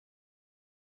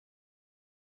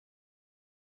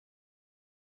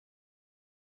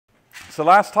So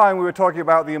last time we were talking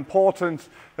about the importance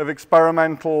of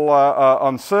experimental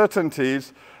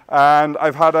uncertainties, and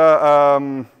I've had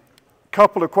a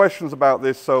couple of questions about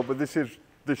this, but this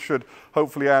should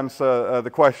hopefully answer the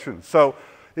question. So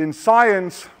in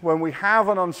science, when we have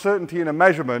an uncertainty in a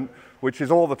measurement, which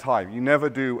is all the time, you never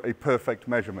do a perfect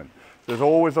measurement. There's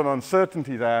always an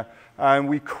uncertainty there, and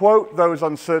we quote those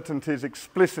uncertainties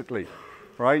explicitly.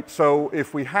 Right? So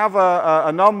if we have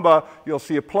a number, you'll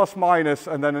see a plus minus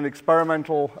and then an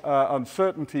experimental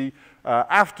uncertainty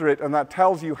after it, and that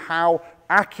tells you how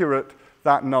accurate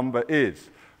that number is.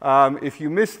 If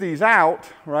you miss these out,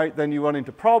 right, then you run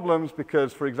into problems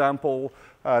because, for example,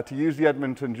 to use the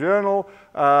Edmonton Journal,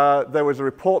 there was a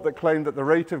report that claimed that the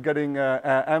rate of getting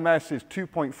MS is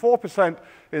 2.4%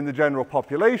 in the general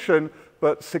population,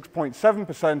 but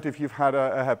 6.7% if you've had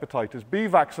a hepatitis B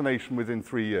vaccination within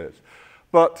 3 years.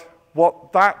 But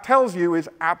what that tells you is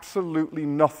absolutely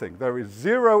nothing. There is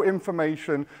zero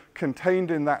information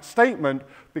contained in that statement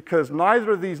because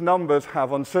neither of these numbers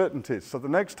have uncertainties. So the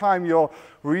next time you're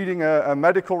reading a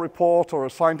medical report or a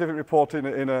scientific report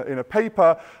in a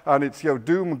paper and it's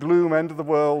doom, gloom, end of the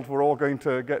world, we're all going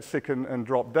to get sick and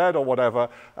drop dead or whatever,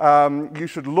 you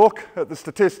should look at the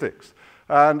statistics.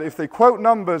 And if they quote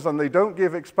numbers and they don't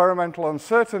give experimental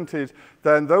uncertainties,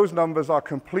 then those numbers are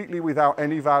completely without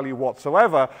any value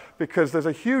whatsoever, because there's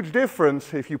a huge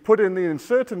difference if you put in the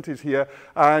uncertainties here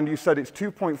and you said it's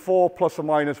 2.4 plus or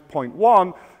minus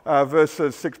 0.1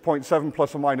 versus 6.7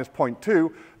 plus or minus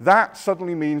 0.2, that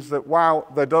suddenly means that, wow,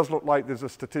 there does look like there's a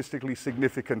statistically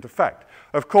significant effect.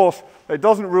 Of course, it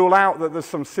doesn't rule out that there's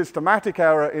some systematic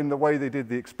error in the way they did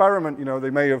the experiment.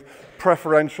 They may have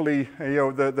preferentially,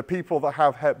 the people that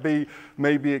have Hep B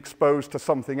may be exposed to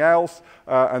something else,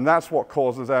 and that's what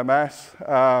causes MS.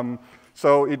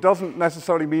 So it doesn't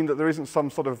necessarily mean that there isn't some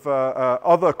sort of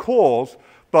other cause,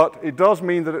 but it does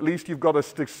mean that at least you've got a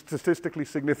statistically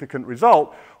significant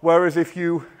result, whereas if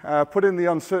you put in the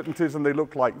uncertainties and they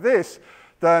look like this,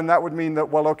 then that would mean that,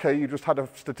 well, okay, you just had a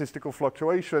statistical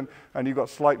fluctuation and you got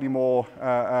slightly more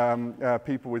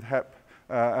people with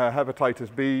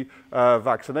hepatitis B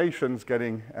vaccinations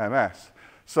getting MS.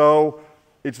 So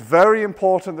it's very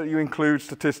important that you include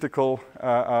statistical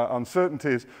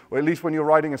uncertainties, or at least when you're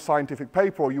writing a scientific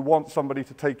paper or you want somebody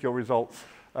to take your results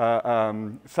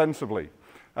sensibly.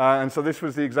 And so this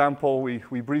was the example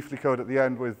we briefly showed at the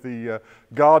end with the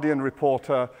Guardian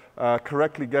reporter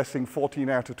correctly guessing 14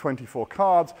 out of 24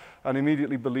 cards and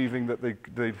immediately believing that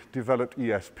they developed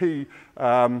ESP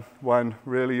when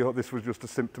really this was just a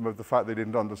symptom of the fact they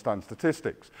didn't understand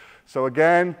statistics. So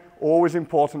again, always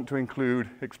important to include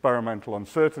experimental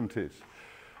uncertainties.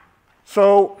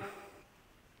 So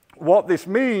what this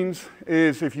means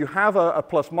is if you have a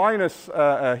plus minus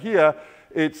here,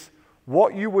 it's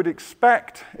what you would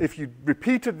expect if you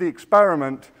repeated the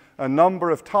experiment a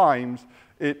number of times.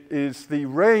 It is the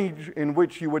range in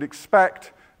which you would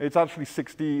expect. It's actually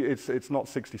 60, it's not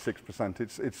 66%,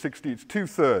 it's 60, it's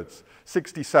 2/3,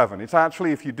 67. It's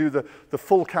actually, if you do the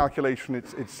full calculation,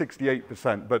 it's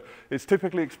 68%, but it's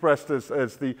typically expressed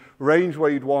as the range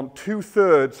where you'd want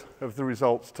 2/3 of the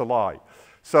results to lie.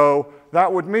 So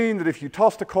that would mean that if you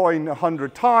tossed a coin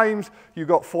 100 times, you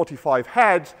got 45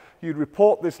 heads, you'd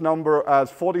report this number as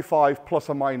 45 plus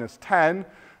or minus 10,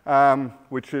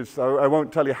 which is, I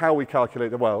won't tell you how we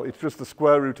calculate it. Well, it's just the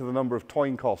square root of the number of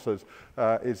coin tosses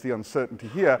is the uncertainty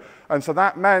here. And so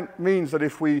that means that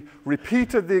if we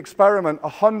repeated the experiment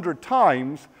 100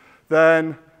 times,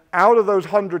 then out of those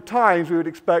 100 times, we would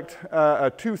expect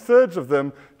 2/3 of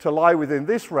them to lie within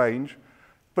this range.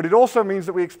 But it also means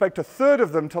that we expect 1/3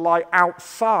 of them to lie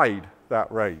outside that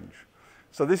range.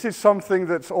 So this is something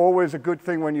that's always a good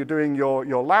thing when you're doing your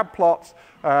lab plots,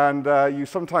 and you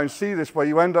sometimes see this where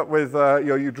you end up with,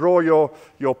 you draw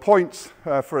your points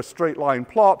for a straight line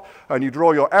plot, and you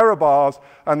draw your error bars,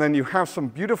 and then you have some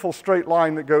beautiful straight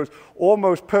line that goes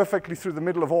almost perfectly through the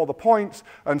middle of all the points,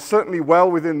 and certainly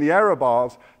well within the error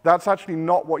bars. That's actually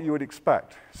not what you would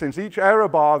expect. Since each error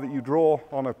bar that you draw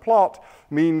on a plot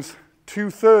means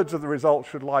 2/3 of the result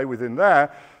should lie within there.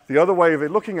 The other way of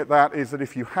looking at that is that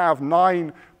if you have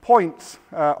 9 points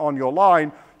on your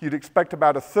line, you'd expect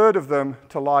about 1/3 of them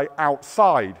to lie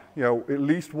outside, at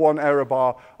least one error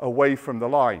bar away from the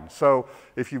line. So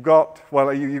if you've got,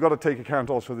 well, you've got to take account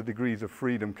also the degrees of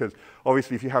freedom, because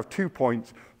obviously if you have 2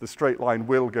 points, the straight line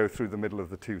will go through the middle of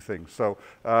the two things. So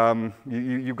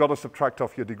you've got to subtract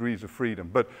off your degrees of freedom.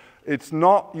 But it's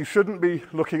not, you shouldn't be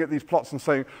looking at these plots and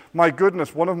saying, my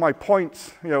goodness, one of my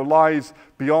points lies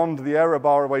beyond the error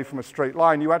bar away from a straight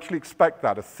line. You actually expect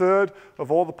that. 1/3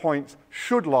 of all the points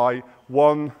should lie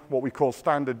one, what we call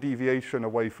standard deviation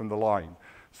away from the line.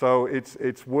 So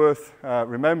it's worth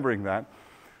remembering that.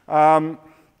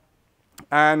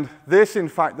 And this, in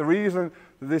fact, the reason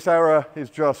that this error is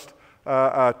just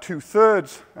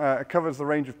two-thirds, covers the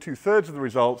range of two-thirds of the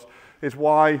results, is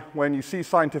why when you see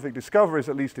scientific discoveries,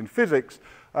 at least in physics,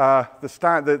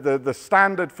 the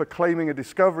standard for claiming a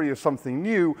discovery of something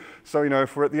new, so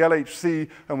if we're at the LHC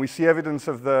and we see evidence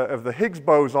of the Higgs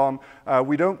boson,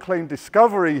 we don't claim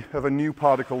discovery of a new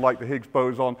particle like the Higgs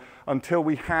boson until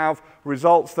we have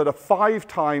results that are 5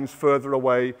 times further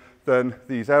away than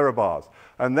these error bars.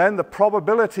 And then the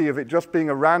probability of it just being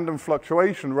a random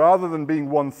fluctuation, rather than being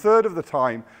 1/3 of the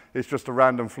time it's just a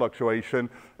random fluctuation,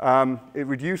 it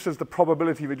reduces the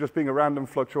probability of it just being a random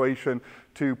fluctuation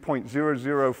to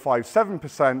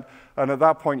 0.0057%. And at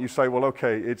that point you say, well,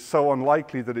 okay, it's so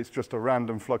unlikely that it's just a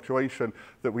random fluctuation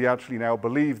that we actually now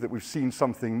believe that we've seen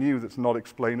something new that's not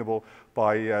explainable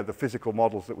by the physical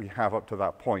models that we have up to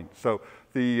that point. So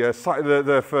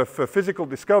for physical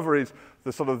discoveries,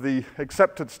 the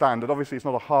accepted standard, obviously it's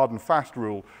not a hard and fast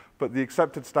rule, but the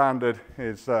accepted standard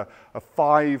is a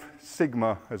 5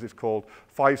 sigma, as it's called,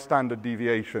 5 standard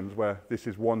deviations, where this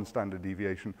is 1 standard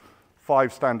deviation,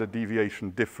 5 standard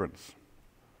deviation difference.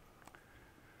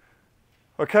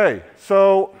 Okay,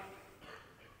 so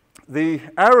the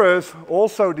errors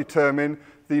also determine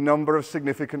the number of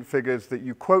significant figures that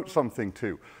you quote something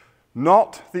to.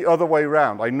 Not the other way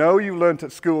around. I know you learnt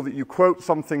at school that you quote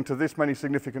something to this many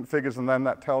significant figures and then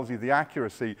that tells you the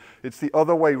accuracy. It's the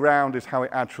other way around is how it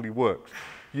actually works.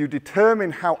 You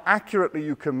determine how accurately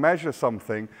you can measure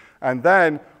something, and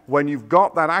then when you've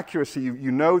got that accuracy, you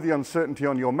know the uncertainty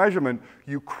on your measurement,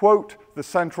 you quote the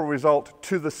central result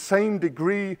to the same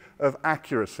degree of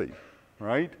accuracy,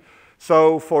 right?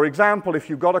 So, for example, if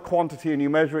you've got a quantity and you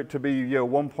measure it to be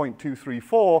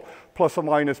 1.234 plus or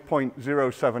minus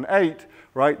 0.078,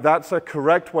 right, that's a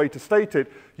correct way to state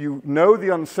it. You know the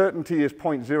uncertainty is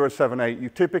 0.078. You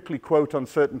typically quote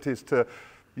uncertainties to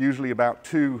usually about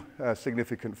 2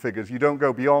 significant figures. You don't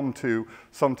go beyond 2.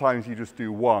 Sometimes you just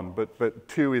do 1, but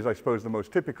 2 is, I suppose, the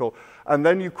most typical. And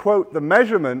then you quote the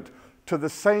measurement to the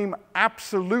same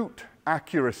absolute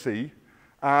accuracy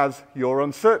as your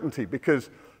uncertainty, because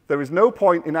there is no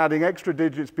point in adding extra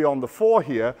digits beyond the 4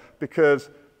 here, because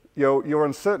your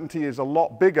uncertainty is a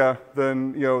lot bigger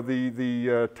than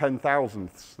the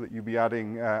 10,000ths that you'd be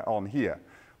adding on here,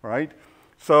 right?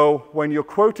 So when you're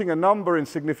quoting a number in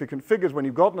significant figures, when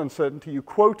you've got an uncertainty, you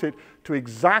quote it to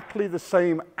exactly the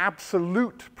same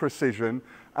absolute precision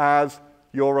as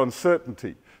your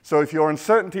uncertainty. So if your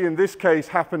uncertainty in this case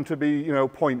happened to be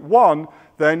 0.1,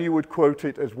 then you would quote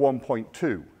it as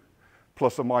 1.2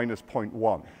 plus or minus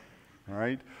 0.1.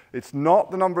 Right? It's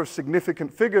not the number of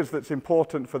significant figures that's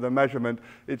important for the measurement,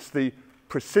 it's the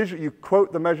precision. You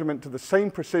quote the measurement to the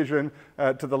same precision,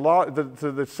 to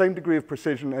the same degree of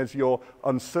precision as your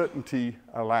uncertainty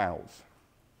allows.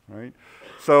 Right?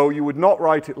 So you would not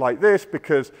write it like this,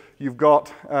 because you've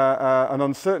got an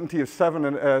uncertainty of 7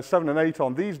 and 8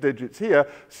 on these digits here,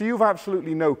 so you've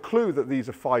absolutely no clue that these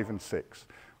are 5 and 6.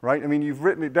 Right? I mean, you've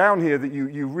written it down here that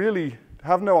you really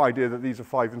have no idea that these are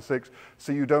 5 and 6,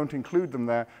 so you don't include them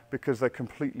there because they're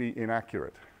completely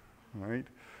inaccurate. Right?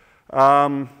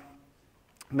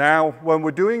 Now, when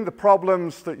we're doing the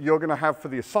problems that you're going to have for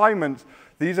the assignments,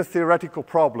 these are theoretical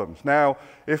problems. Now,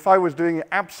 if I was doing it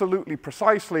absolutely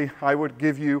precisely, I would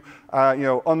give you,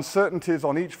 uncertainties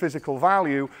on each physical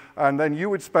value, and then you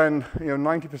would spend,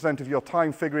 90% of your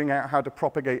time figuring out how to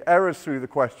propagate errors through the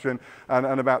question,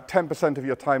 and about 10% of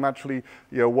your time actually,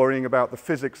 worrying about the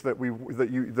physics that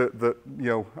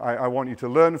I want you to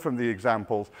learn from the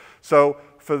examples. So,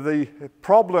 for the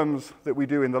problems that we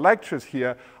do in the lectures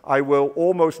here, I will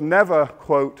almost never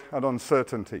quote an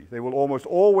uncertainty. They will almost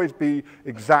always be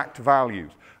exact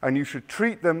values, and you should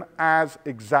treat them as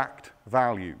exact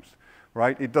values,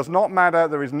 right? It does not matter.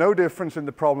 There is no difference in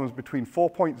the problems between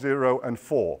 4.0 and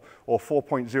 4 or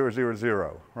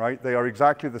 4.000, right? They are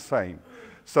exactly the same.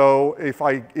 So if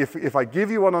I give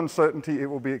you an uncertainty, it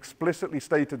will be explicitly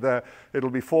stated there.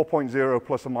 It'll be 4.0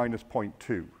 plus or minus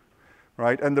 0.2.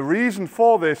 Right? And the reason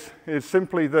for this is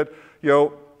simply that,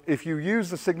 if you use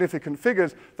the significant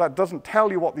figures, that doesn't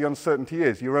tell you what the uncertainty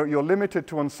is. You're limited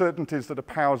to uncertainties that are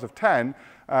powers of 10,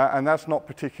 and that's not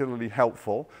particularly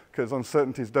helpful, because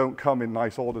uncertainties don't come in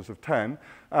nice orders of 10.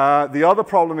 The other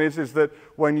problem is that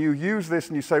when you use this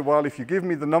and you say, well, if you give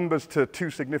me the numbers to 2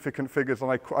 significant figures,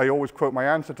 and I always quote my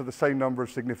answer to the same number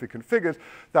of significant figures,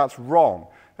 that's wrong.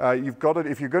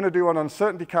 If you're going to do an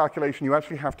uncertainty calculation, you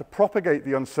actually have to propagate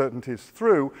the uncertainties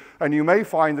through, and you may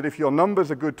find that if your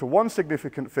numbers are good to 1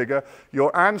 significant figure,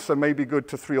 your answer may be good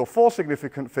to 3 or 4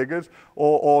 significant figures,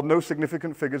 or no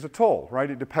significant figures at all, right?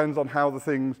 It depends on how the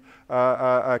thing things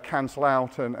cancel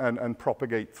out and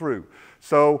propagate through.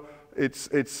 So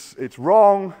it's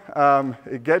wrong.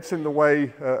 It gets in the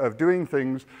way of doing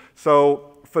things.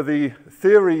 So for the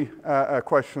theory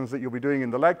questions that you'll be doing in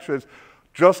the lectures,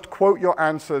 just quote your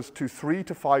answers to 3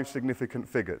 to 5 significant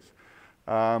figures.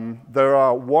 There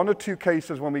are 1 or 2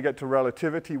 cases when we get to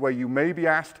relativity where you may be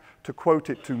asked to quote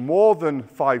it to more than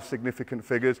 5 significant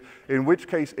figures, in which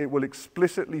case it will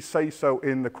explicitly say so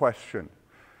in the question.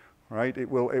 Right? It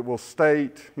will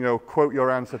state, you know, quote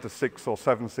your answer to 6 or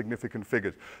 7 significant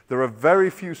figures. There are very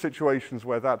few situations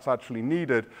where that's actually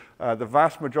needed. The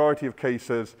vast majority of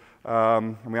cases, I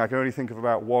mean, I can only think of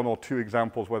about 1 or 2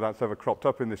 examples where that's ever cropped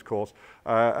up in this course.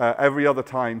 Every other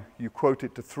time, you quote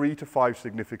it to 3 to 5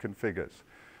 significant figures.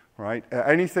 Right?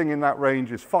 Anything in that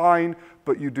range is fine,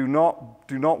 but you do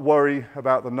not worry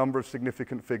about the number of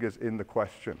significant figures in the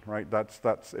question. Right?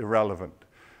 That's irrelevant.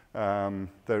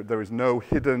 There is no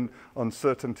hidden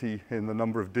uncertainty in the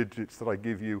number of digits that I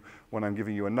give you when I'm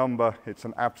giving you a number. It's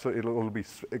an absolute, it will be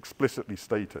explicitly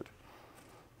stated.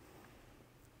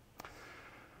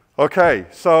 Okay,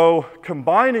 so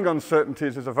combining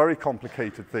uncertainties is a very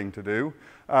complicated thing to do.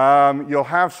 You'll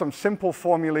have some simple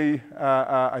formulae,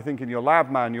 I think, in your lab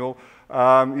manual.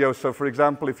 You know, so for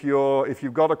example, if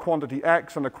you've got a quantity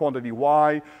x and a quantity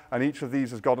y, and each of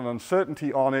these has got an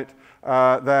uncertainty on it,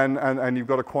 and you've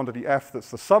got a quantity f that's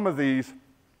the sum of these,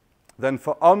 then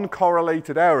for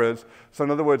uncorrelated errors, so in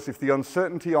other words, if the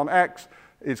uncertainty on x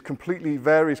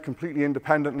varies completely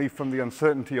independently from the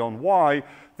uncertainty on y,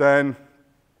 then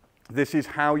this is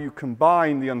how you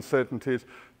combine the uncertainties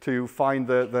to find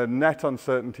the net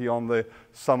uncertainty on the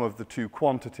sum of the 2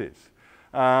 quantities.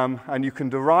 And you can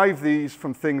derive these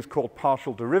from things called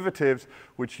partial derivatives,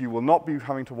 which you will not be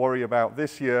having to worry about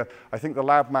this year. I think the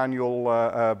lab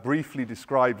manual briefly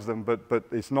describes them, but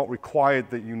it's not required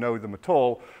that you know them at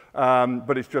all.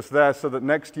 But it's just there so that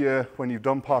next year, when you've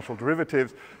done partial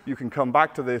derivatives, you can come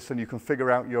back to this and you can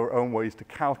figure out your own ways to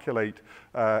calculate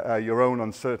your own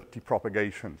uncertainty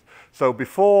propagations. So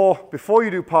before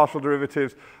you do partial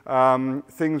derivatives,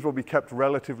 things will be kept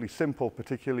relatively simple,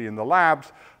 particularly in the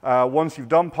labs. Once you've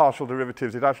done partial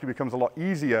derivatives, it actually becomes a lot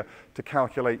easier to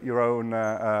calculate your own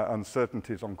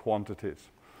uncertainties on quantities.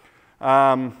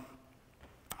 However,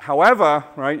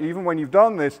 right, even when you've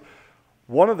done this,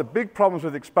 one of the big problems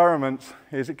with experiments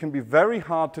is it can be very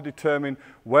hard to determine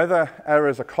whether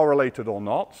errors are correlated or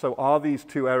not. So are these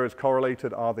 2 errors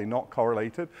correlated? Are they not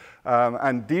correlated?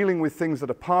 And dealing with things that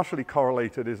are partially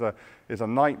correlated is a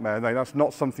nightmare. Now, that's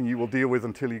not something you will deal with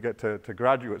until you get to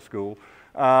graduate school.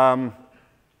 So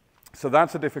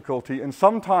that's a difficulty. And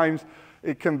sometimes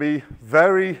it can be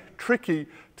very tricky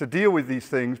to deal with these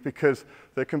things because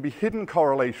there can be hidden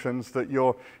correlations that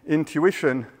your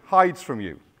intuition hides from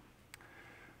you.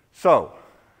 So,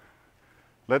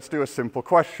 let's do a simple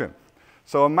question.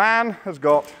 So a man has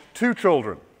got 2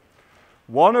 children,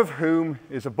 one of whom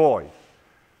is a boy.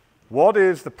 What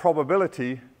is the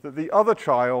probability that the other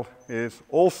child is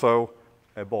also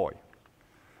a boy?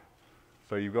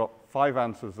 So you've got 5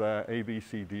 answers there, A, B,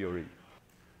 C, D, or E.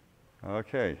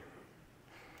 Okay.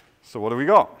 So what have we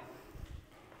got?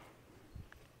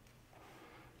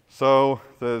 So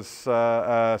there's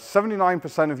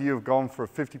 79% of you have gone for a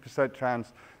 50%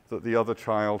 chance that the other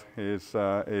child is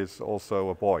also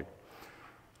a boy.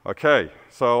 Okay,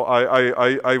 so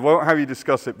I won't have you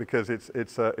discuss it because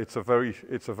it's a very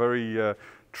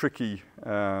tricky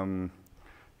thing,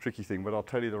 but I'll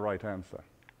tell you the right answer.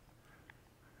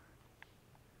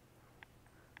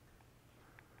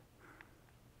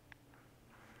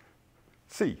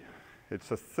 C,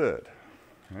 it's a third,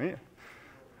 right?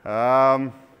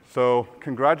 So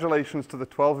congratulations to the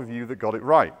 12 of you that got it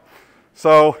right.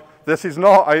 So this is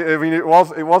not, I mean, it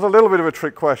was a little bit of a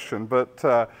trick question,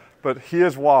 but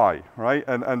here's why, right?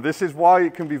 And this is why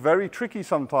it can be very tricky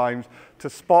sometimes to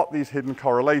spot these hidden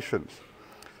correlations.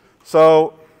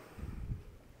 So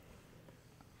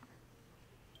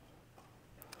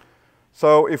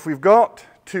if we've got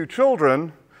 2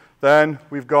 children, then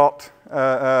we've got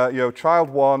child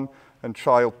 1 and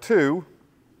child 2.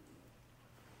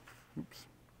 Oops.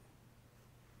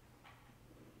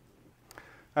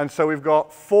 And so we've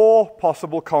got 4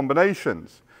 possible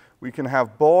combinations. We can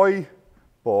have boy,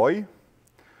 boy.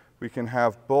 We can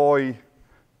have boy,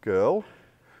 girl.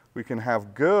 We can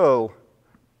have girl,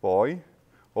 boy.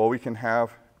 Or we can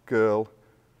have girl,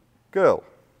 girl.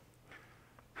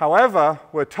 However,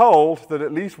 we're told that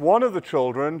at least one of the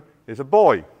children is a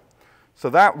boy. So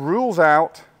that rules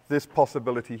out this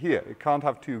possibility here. It can't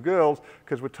have 2 girls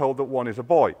because we're told that one is a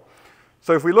boy.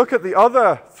 So if we look at the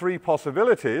other 3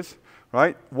 possibilities,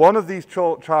 right, one of these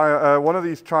child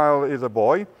is a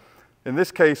boy, In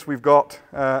this case, we've got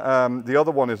the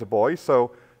other one is a boy,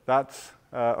 so that's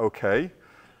okay.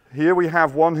 Here we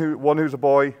have one who's a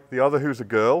boy, the other who's a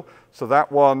girl, so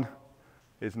that one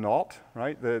is not,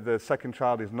 right? The second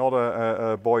child is not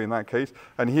a boy in that case.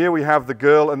 And here we have the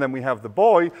girl, and then we have the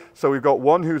boy, so we've got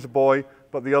one who's a boy,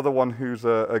 but the other one who's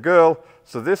a girl,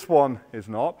 so this one is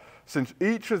not. Since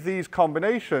each of these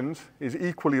combinations is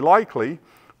equally likely,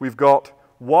 we've got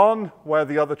one where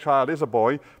the other child is a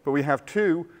boy, but we have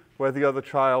two where the other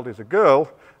child is a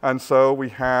girl, and so we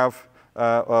have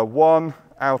 1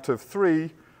 out of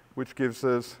 3, which gives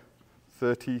us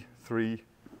 33%.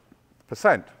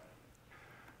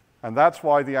 And that's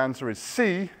why the answer is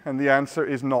C, and the answer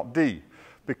is not D.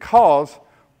 Because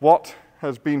what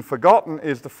has been forgotten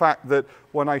is the fact that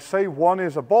when I say one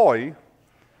is a boy,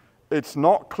 it's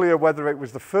not clear whether it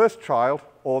was the first child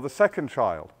or the second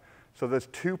child. So there's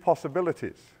two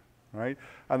possibilities, right?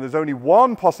 And there's only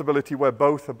one possibility where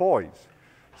both are boys.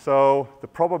 So the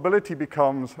probability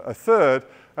becomes a third,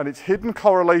 and it's hidden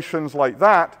correlations like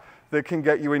that that can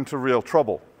get you into real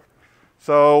trouble.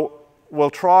 So we'll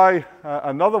try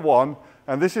another one,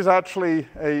 and this is actually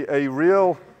a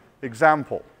real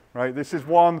example, right? This is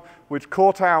one which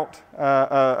caught out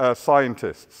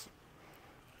scientists.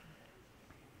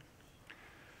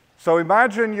 So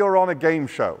imagine you're on a game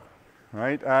show,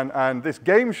 right? And this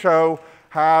game show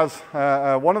has,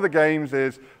 one of the games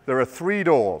is there are 3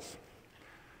 doors.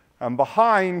 And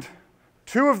behind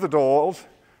 2 of the doors,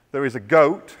 there is a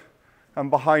goat, and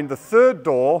behind the 3rd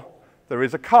door, there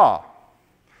is a car.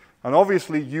 And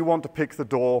obviously, you want to pick the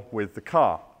door with the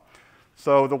car.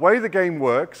 So the way the game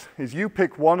works is you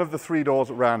pick one of the 3 doors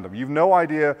at random. You've no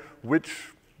idea which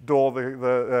door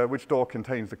which door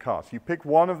contains the car. So you pick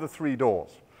one of the 3 doors.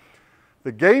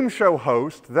 The game show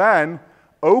host then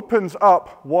opens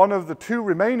up one of the 2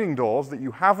 remaining doors that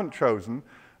you haven't chosen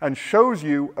and shows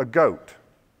you a goat.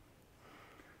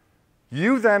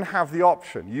 You then have the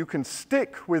option. You can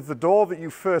stick with the door that you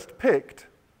first picked,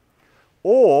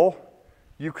 or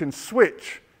you can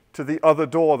switch to the other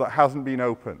door that hasn't been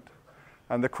opened.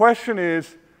 And the question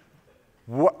is,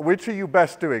 which are you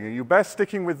best doing? Are you best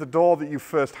sticking with the door that you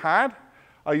first had?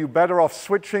 Are you better off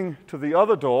switching to the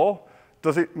other door?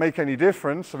 Does it make any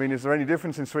difference? I mean, is there any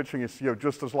difference in switching? It's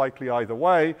just as likely either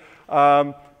way.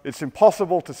 It's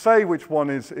impossible to say which one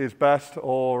is best,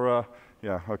 or,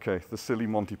 yeah, okay, the silly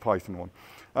Monty Python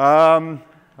one.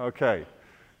 Okay,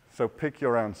 so pick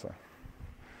your answer.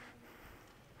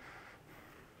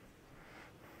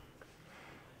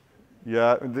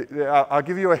 Yeah, I'll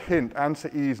give you a hint.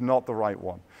 Answer E is not the right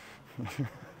one.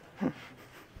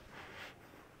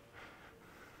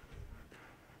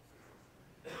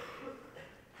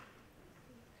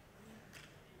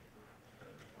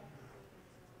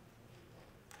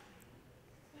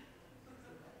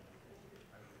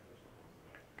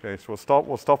 Okay, so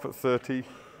we'll stop at 30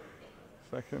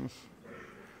 seconds.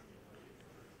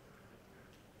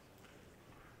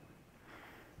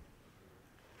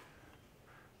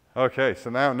 Okay, so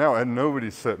now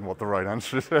nobody's certain what the right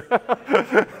answer is.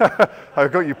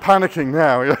 I've got you panicking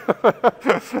now.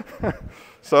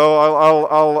 So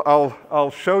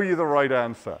I'll show you the right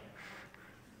answer.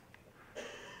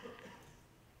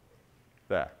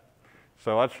 There.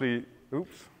 So actually,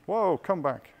 oops, whoa, come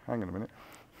back. Hang on a minute.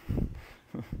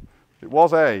 It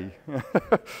was A.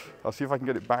 I'll see if I can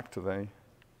get it back to A.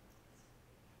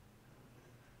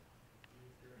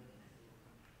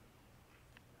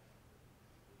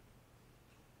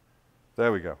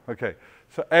 There we go. Okay,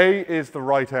 so A is the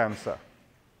right answer,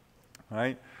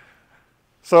 right?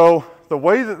 So the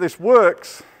way that this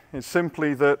works is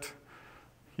simply that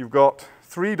you've got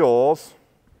 3 doors.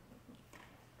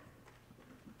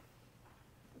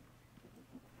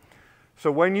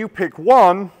 So when you pick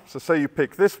one, so say you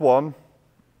pick this one,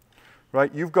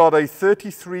 right, you've got a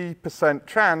 33%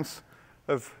 chance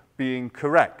of being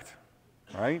correct,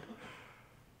 right?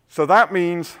 So that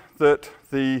means that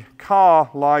the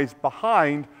car lies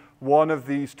behind one of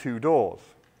these 2 doors.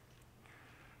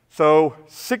 So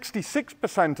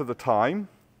 66% of the time,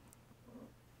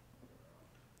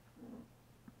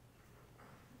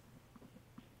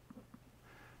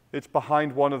 it's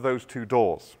behind one of those 2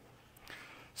 doors.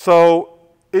 So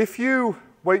if you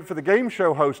wait for the game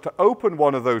show host to open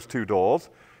one of those 2 doors,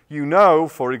 you know,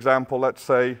 for example, let's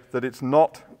say that it's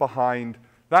not behind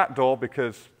that door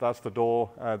because that's the door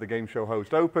the game show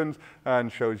host opens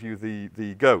and shows you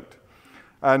the goat.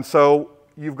 And so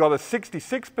you've got a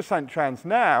 66% chance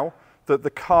now that the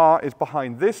car is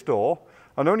behind this door,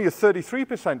 and only a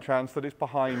 33% chance that it's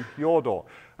behind your door.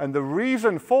 And the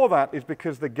reason for that is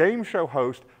because the game show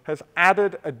host has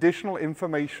added additional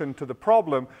information to the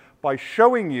problem by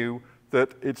showing you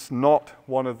that it's not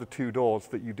one of the two doors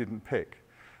that you didn't pick.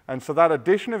 And so that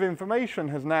addition of information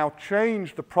has now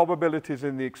changed the probabilities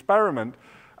in the experiment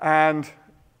and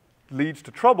leads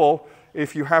to trouble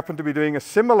if you happen to be doing a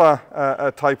similar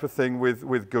type of thing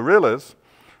with gorillas.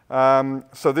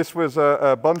 So this was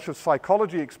a bunch of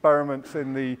psychology experiments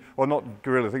in the, or not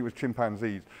gorillas, I think it was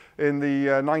chimpanzees, in the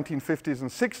 1950s and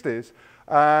 60s.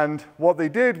 And what they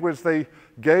did was they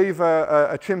gave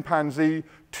a chimpanzee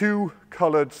two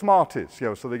colored Smarties.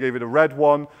 So they gave it a red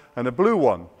one and a blue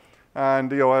one.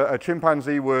 And a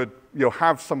chimpanzee would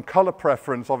have some color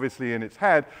preference, obviously, in its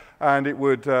head, and it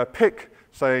would pick,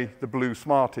 say, the blue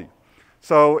Smartie.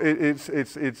 So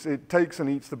it takes and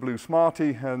eats the blue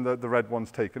Smartie, and the red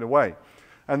one's taken away.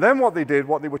 And then what they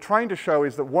were trying to show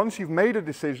is that once you've made a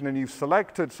decision and you've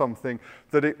selected something,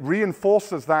 that it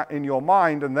reinforces that in your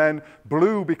mind, and then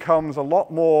blue becomes a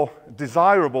lot more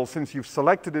desirable since you've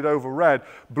selected it over red.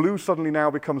 Blue suddenly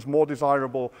now becomes more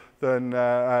desirable than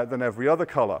every other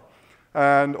color.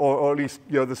 Or at least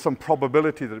there's some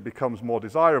probability that it becomes more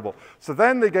desirable. So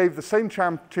then they gave the same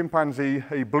chimpanzee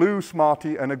a blue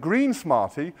Smartie and a green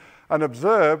Smartie and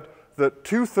observed that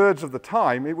 2/3 of the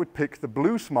time it would pick the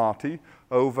blue Smartie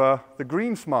over the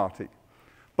green Smartie.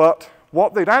 But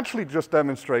what they'd actually just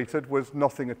demonstrated was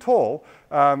nothing at all.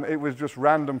 It was just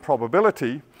random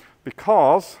probability,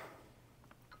 because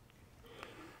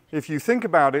if you think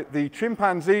about it, the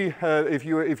chimpanzee, if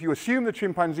you assume the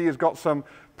chimpanzee has got some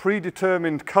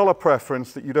predetermined color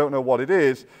preference that you don't know what it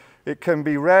is, it can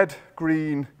be red,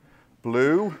 green,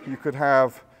 blue. You could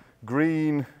have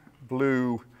green,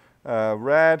 blue,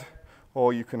 red,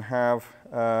 or you can have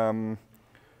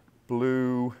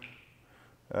blue,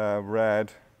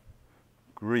 red,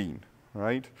 green,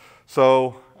 right?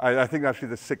 So I think actually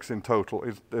there's 6 in total.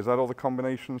 Is that all the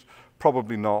combinations?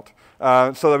 Probably not.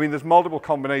 So I mean, there's multiple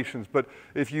combinations, but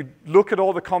if you look at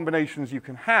all the combinations you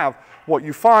can have, what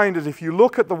you find is if you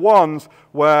look at the ones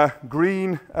where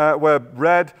where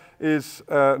red is,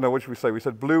 no, what should we say? We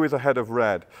said blue is ahead of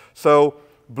red. So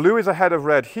blue is ahead of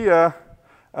red here.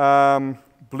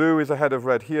 Blue is ahead of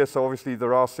red here, so obviously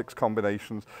there are 6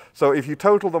 combinations. So if you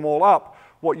total them all up,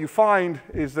 what you find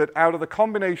is that out of the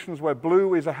combinations where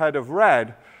blue is ahead of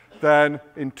red, then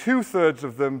in 2/3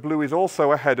 of them, blue is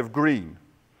also ahead of green,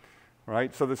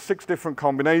 right? So there's 6 different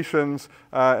combinations.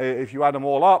 If you add them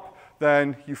all up,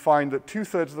 then you find that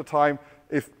 2/3 of the time,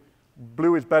 if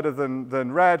blue is better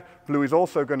than red, blue is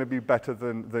also going to be better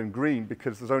than green,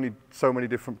 because there's only so many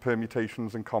different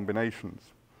permutations and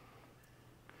combinations.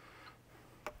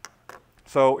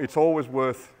 So it's always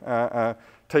worth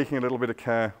taking a little bit of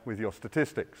care with your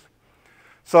statistics.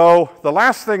 So the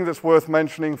last thing that's worth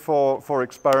mentioning for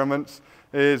experiments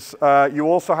is you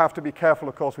also have to be careful,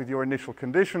 of course, with your initial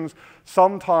conditions.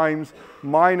 Sometimes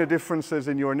minor differences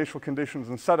in your initial conditions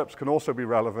and setups can also be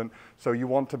relevant, so you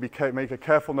want to make a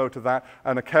careful note of that,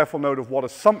 and a careful note of what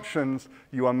assumptions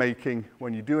you are making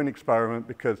when you do an experiment,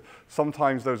 because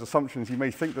sometimes those assumptions, you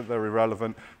may think that they're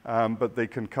irrelevant, but they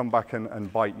can come back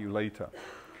and bite you later.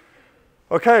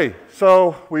 Okay,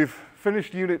 so we've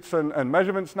finished units and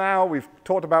measurements now. We've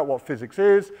talked about what physics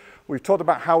is. We've talked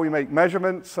about how we make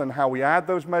measurements and how we add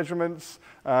those measurements,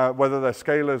 whether they're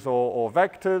scalars or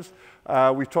vectors.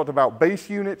 We've talked about base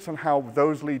units and how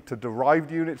those lead to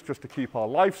derived units, just to keep our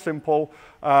life simple.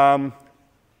 And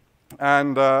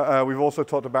we've also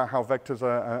talked about how vectors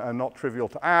are not trivial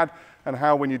to add, and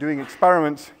how when you're doing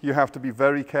experiments, you have to be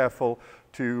very careful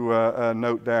to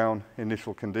note down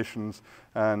initial conditions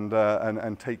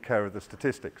and take care of the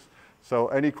statistics. So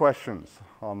any questions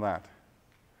on that?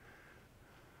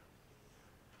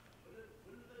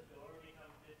 Wouldn't the door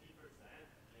become 50%?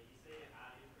 Like you say,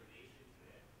 add information to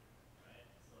it, right?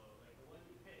 So like the one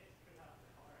you picked could have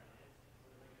the car in it.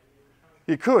 So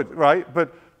like You could, right?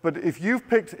 But if you've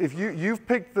picked,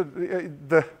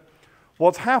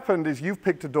 what's happened is you've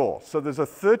picked a door. So there's a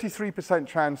 33%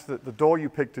 chance that the door you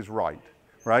picked is right.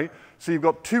 Right? So you've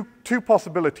got two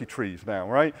possibility trees now,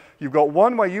 right? You've got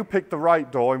one where you pick the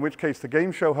right door, in which case the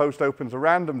game show host opens a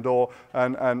random door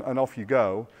and off you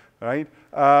go, right?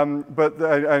 And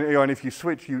if you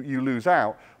switch, you lose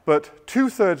out. But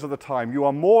 2/3 of the time, you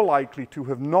are more likely to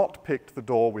have not picked the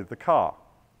door with the car,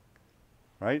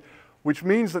 right? Which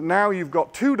means that now you've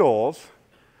got 2 doors,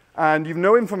 and you've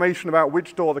no information about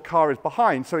which door the car is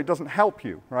behind, so it doesn't help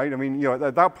you, right? I mean,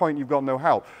 at that point, you've got no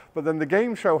help. But then the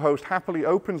game show host happily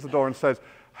opens the door and says,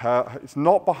 it's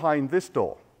not behind this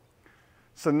door.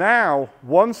 So now,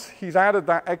 once he's added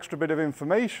that extra bit of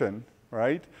information,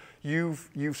 right, you've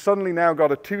suddenly now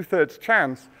got a 2/3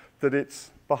 chance that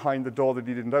it's behind the door that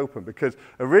he didn't open, because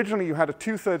originally you had a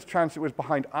 2/3 chance it was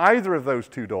behind either of those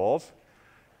 2 doors.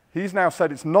 He's now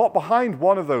said it's not behind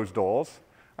one of those doors,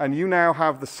 and you now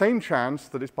have the same chance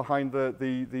that it's behind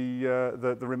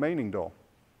the remaining door.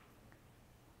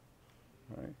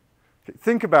 Right? Okay,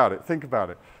 think about it, think about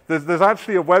it. There's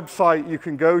actually a website you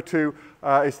can go to,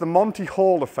 it's the Monty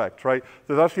Hall effect, right?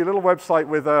 There's actually a little website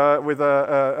with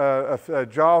a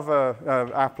Java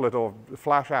applet or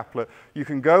Flash applet. You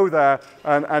can go there,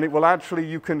 and it will actually,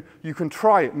 you can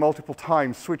try it multiple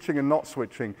times, switching and not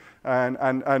switching,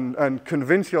 and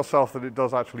convince yourself that it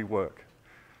does actually work.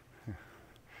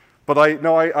 But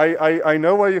I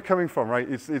know where you're coming from, right?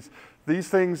 It's these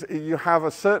things, you have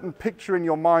a certain picture in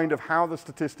your mind of how the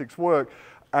statistics work,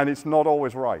 and it's not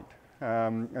always right.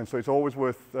 And so it's always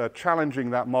worth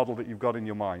challenging that model that you've got in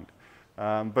your mind.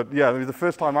 But yeah, the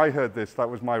first time I heard this, that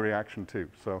was my reaction too.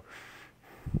 So.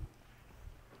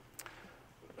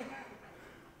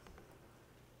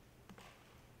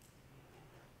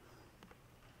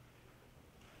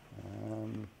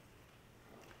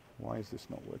 Why is this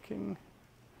not working?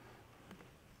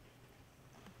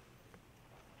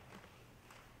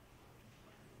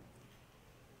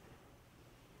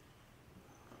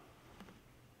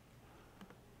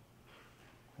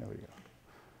 There we go.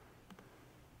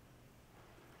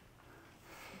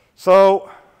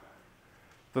 So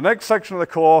the next section of the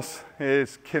course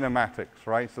is kinematics,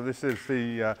 right? So this is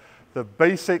the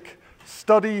basic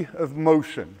study of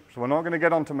motion. So we're not going to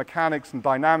get onto mechanics and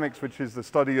dynamics, which is the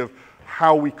study of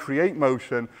how we create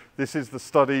motion. This is the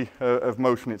study of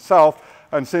motion itself.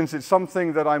 And since it's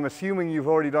something that I'm assuming you've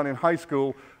already done in high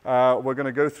school, we're going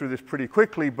to go through this pretty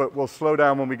quickly, but we'll slow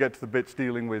down when we get to the bits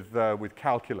dealing with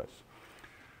calculus.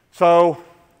 So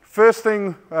first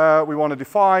thing we want to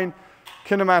define,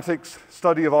 kinematics,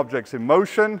 study of objects in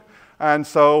motion. And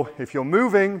so if you're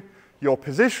moving, your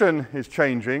position is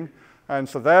changing. And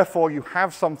so therefore you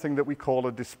have something that we call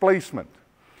a displacement.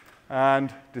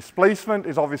 And displacement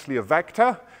is obviously a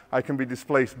vector. I can be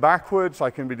displaced backwards, I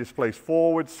can be displaced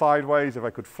forwards, sideways. If I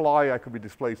could fly, I could be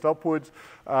displaced upwards.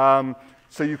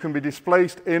 So you can be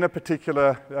displaced in a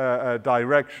particular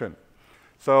direction.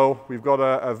 So we've got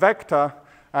a vector,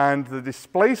 and the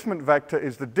displacement vector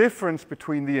is the difference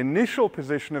between the initial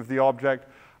position of the object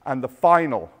and the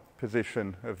final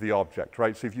position of the object,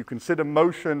 right? So if you consider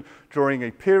motion during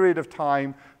a period of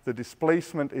time, the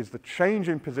displacement is the change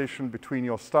in position between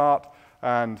your start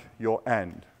and your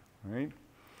end, right?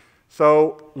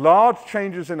 So large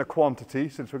changes in a quantity,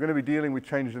 since we're going to be dealing with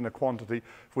changes in a quantity,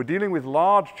 if we're dealing with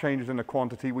large changes in a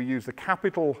quantity, we use the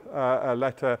capital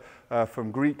letter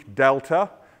from Greek delta,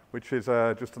 which is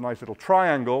just a nice little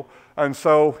triangle. And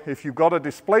so if you've got a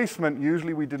displacement,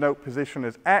 usually we denote position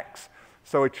as x.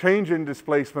 So a change in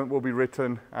displacement will be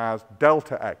written as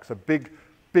delta x. A big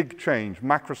change,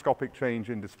 macroscopic change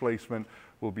in displacement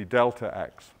will be delta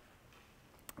x.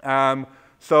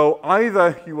 So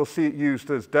either you will see it used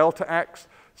as delta x.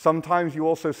 Sometimes you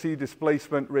also see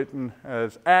displacement written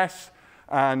as s.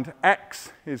 And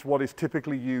x is what is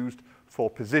typically used for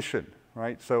position,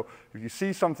 right? So if you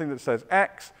see something that says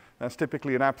x, that's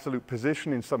typically an absolute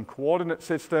position in some coordinate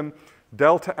system.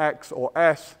 Delta x or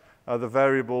s are the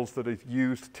variables that are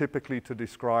used typically to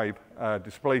describe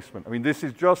displacement. I mean, this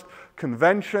is just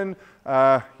convention.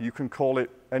 You can call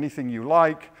it anything you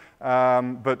like.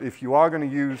 But if you are going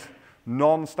to use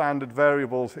non-standard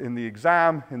variables in the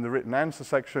exam, in the written answer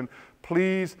section,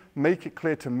 please make it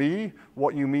clear to me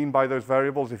what you mean by those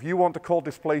variables. If you want to call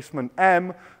displacement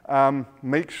m,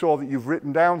 make sure that you've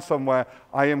written down somewhere,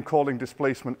 I am calling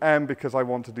displacement m because I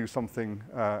want to do something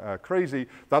crazy.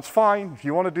 That's fine. If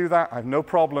you want to do that, I have no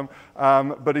problem.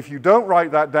 But if you don't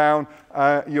write that down,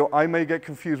 I may get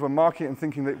confused when marking it and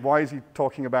thinking that why is he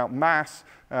talking about mass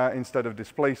instead of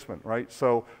displacement, right?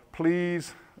 So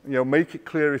please, make it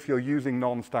clear if you're using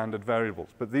non-standard variables.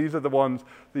 But these are the ones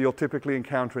that you'll typically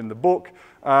encounter in the book.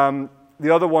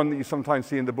 The other one that you sometimes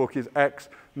see in the book is x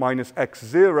minus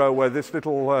x0, where this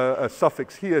little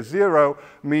suffix here, 0,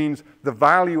 means the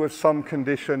value of some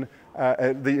condition,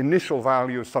 the initial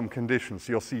value of some condition.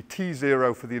 So you'll see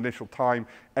t0 for the initial time,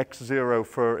 x0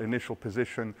 for initial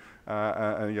position.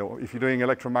 If you're doing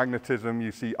electromagnetism,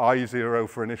 you see I0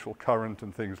 for initial current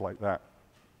and things like that.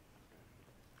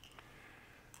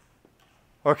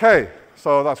 Okay,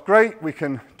 so that's great. We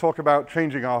can talk about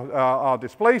changing our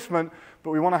displacement, but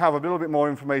we want to have a little bit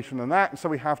more information than that. And so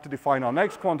we have to define our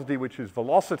next quantity, which is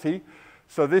velocity.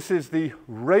 So this is the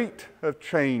rate of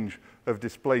change of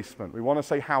displacement. We want to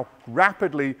say how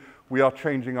rapidly we are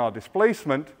changing our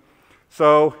displacement.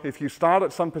 So if you start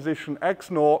at some position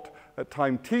x0 at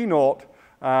time t0,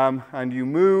 and you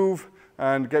move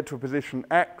and get to a position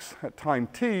x at time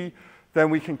t, then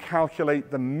we can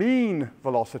calculate the mean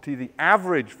velocity, the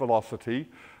average velocity,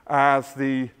 as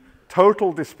the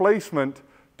total displacement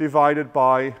divided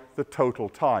by the total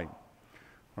time,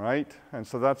 right? And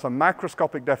so that's a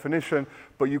macroscopic definition,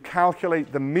 but you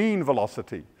calculate the mean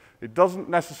velocity. It doesn't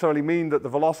necessarily mean that the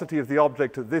velocity of the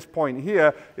object at this point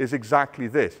here is exactly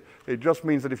this. It just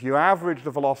means that if you average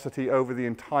the velocity over the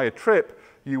entire trip,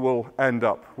 you will end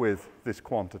up with this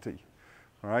quantity,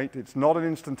 right? It's not an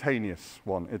instantaneous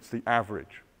one, it's the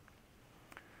average.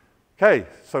 Okay,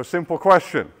 so simple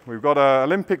question. We've got an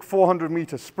Olympic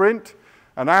 400-meter sprint,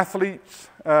 and athletes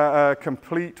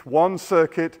complete one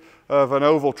circuit of an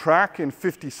oval track in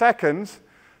 50 seconds.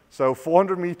 So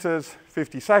 400 meters,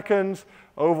 50 seconds,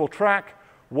 oval track.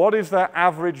 What is their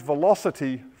average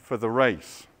velocity for the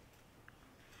race?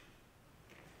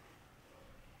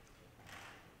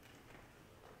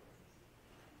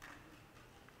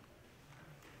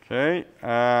 Okay,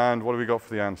 and what have we got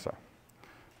for the answer?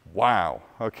 Wow,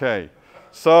 okay.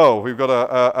 So we've got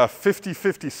a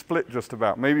 50-50 split just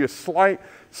about, maybe a slight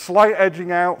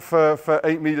edging out for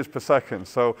 8 meters per second.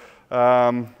 So,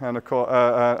 and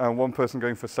one person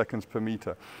going for seconds per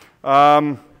meter.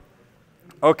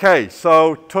 Okay,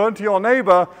 so turn to your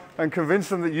neighbor and convince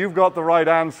them that you've got the right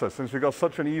answer, since we've got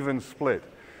such an even split.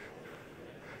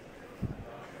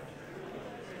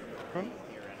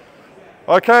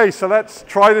 Okay, so let's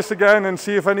try this again and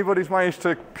see if anybody's managed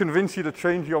to convince you to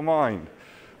change your mind.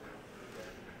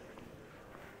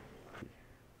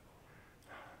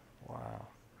 Wow.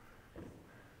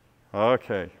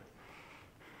 Okay.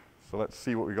 So let's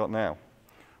see what we got now.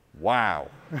 Wow.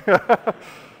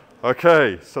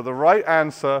 Okay, so the right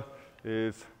answer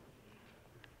is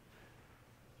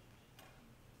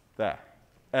there,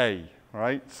 A,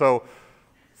 right? So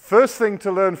first thing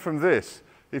to learn from this,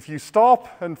 if you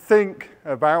stop and think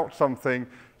about something,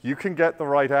 you can get the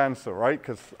right answer, right?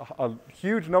 Because a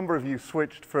huge number of you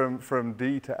switched from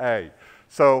D to A.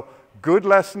 So good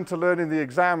lesson to learn in the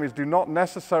exam is do not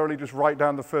necessarily just write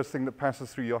down the first thing that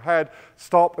passes through your head.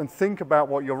 Stop and think about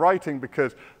what you're writing,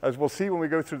 because as we'll see when we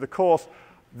go through the course,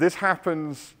 this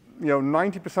happens,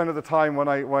 90% of the time when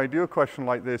I do a question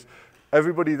like this,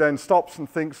 everybody then stops and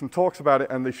thinks and talks about it,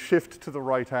 and they shift to the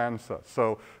right answer.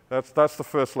 So that's the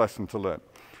first lesson to learn.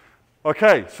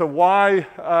 Okay, so why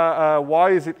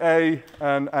is it A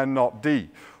and not D?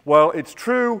 Well, it's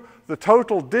true, the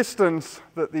total distance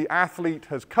that the athlete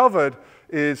has covered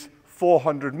is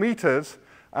 400 meters,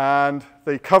 and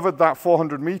they covered that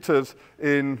 400 meters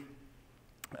in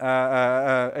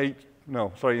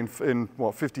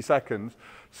 50 seconds.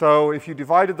 So if you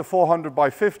divided the 400 by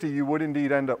 50, you would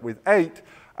indeed end up with 8.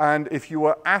 And if you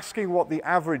were asking what the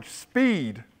average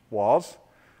speed was,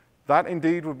 that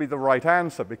indeed would be the right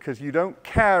answer, because you don't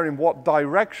care in what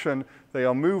direction they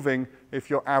are moving if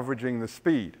you're averaging the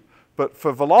speed. But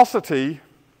for velocity,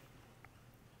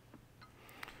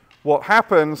 what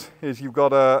happens is you've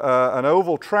got an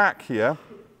oval track here.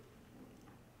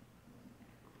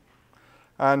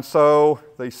 And so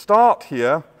they start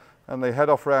here, and they head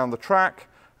off around the track,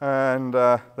 and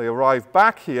they arrive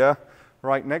back here,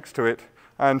 right next to it.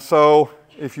 And so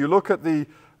if you look at the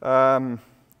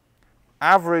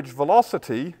average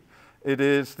velocity, it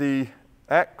is the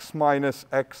x minus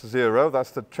x0,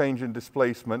 that's the change in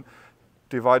displacement,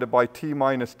 divided by t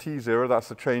minus t0, that's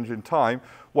the change in time.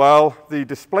 Well, the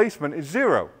displacement is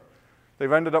 0.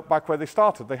 They've ended up back where they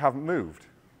started. They haven't moved,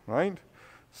 right?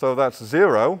 So that's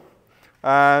 0.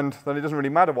 And then it doesn't really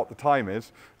matter what the time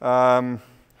is.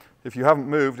 If you haven't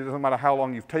moved, it doesn't matter how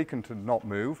long you've taken to not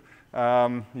move.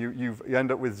 You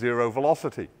end up with 0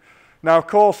 velocity. Now, of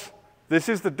course, this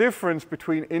is the difference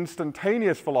between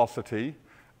instantaneous velocity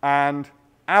and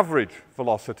average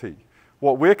velocity.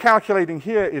 What we're calculating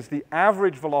here is the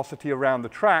average velocity around the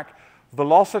track.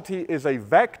 Velocity is a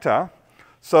vector.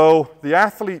 So the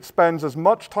athlete spends as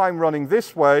much time running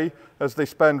this way as they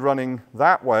spend running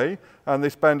that way, and they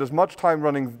spend as much time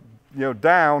running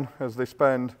down as they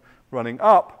spend running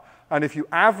up. And if you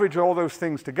average all those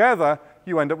things together,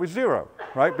 you end up with 0,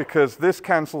 right? Because this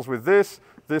cancels with this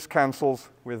cancels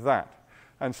with that.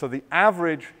 And so the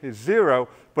average is 0.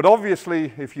 But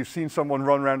obviously, if you've seen someone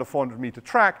run around a 400-meter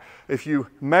track, if you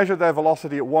measure their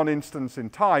velocity at one instance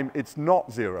in time, it's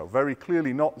not 0, very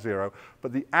clearly not 0.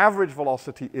 But the average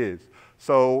velocity is.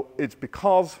 So it's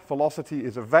because velocity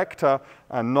is a vector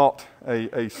and not a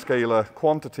scalar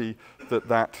quantity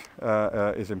that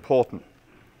is important.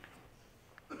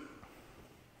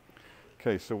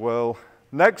 Okay, so well,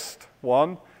 next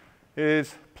one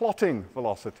is plotting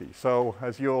velocity. So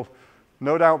as you'll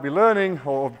no doubt be learning,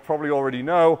 or probably already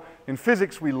know, in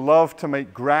physics we love to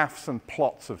make graphs and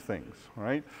plots of things,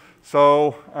 right?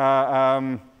 So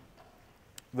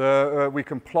we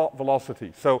can plot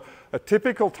velocity. So a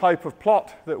typical type of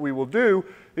plot that we will do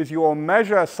is you will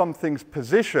measure something's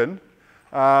position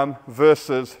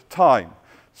versus time.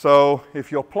 So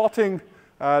if you're plotting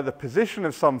the position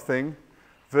of something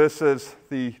versus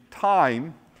the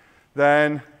time,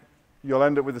 then you'll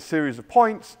end up with a series of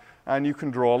points, and you can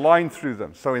draw a line through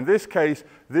them. So in this case,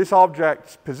 this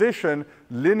object's position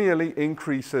linearly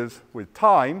increases with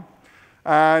time.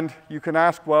 And you can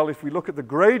ask, well, if we look at the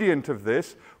gradient of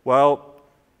this, well,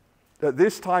 at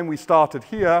this time we started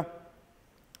here,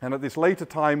 and at this later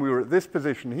time we were at this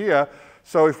position here.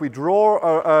 So if we draw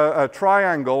a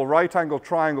triangle, right-angle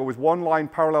triangle, with one line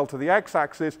parallel to the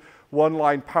x-axis, one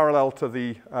line parallel to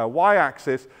the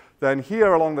y-axis, then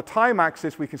here along the time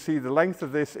axis we can see the length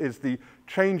of this is the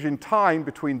change in time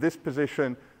between this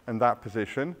position and that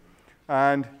position.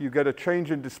 And you get a change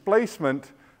in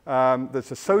displacement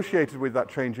that's associated with that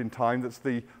change in time. That's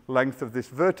the length of this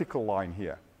vertical line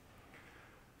here.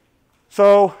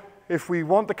 So if we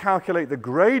want to calculate the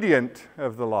gradient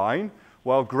of the line,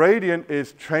 well, gradient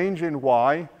is change in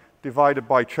y divided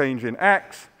by change in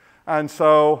x. And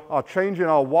so our change in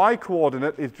our y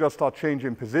coordinate is just our change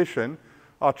in position.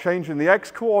 Our change in the x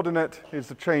coordinate is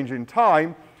the change in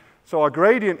time. So our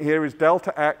gradient here is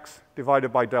delta x divided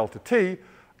by delta t,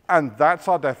 and that's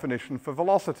our definition for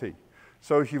velocity.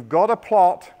 So if you've got a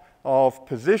plot of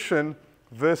position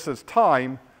versus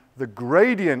time, the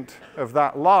gradient of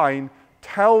that line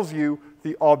tells you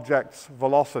the object's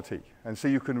velocity. And so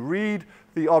you can read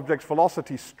the object's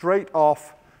velocity straight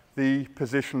off the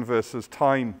position versus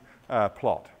time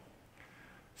plot.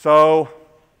 So,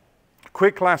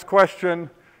 quick last question.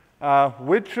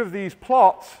 Which of these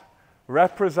plots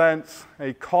represents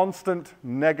a constant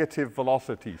negative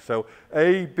velocity? So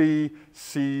A, B,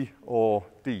 C, or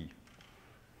D?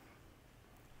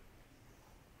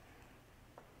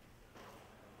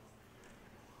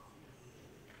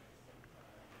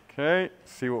 Okay,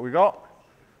 see what we got.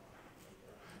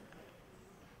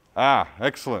 Ah,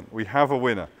 excellent. We have a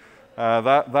winner.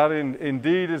 That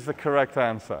indeed is the correct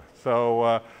answer.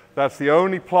 So that's the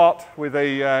only plot with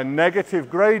a negative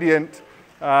gradient.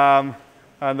 And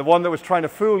the one that was trying to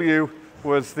fool you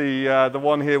was the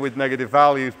one here with negative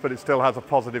values, but it still has a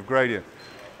positive gradient.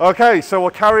 Okay, so we'll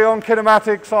carry on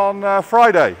kinematics on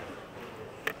Friday.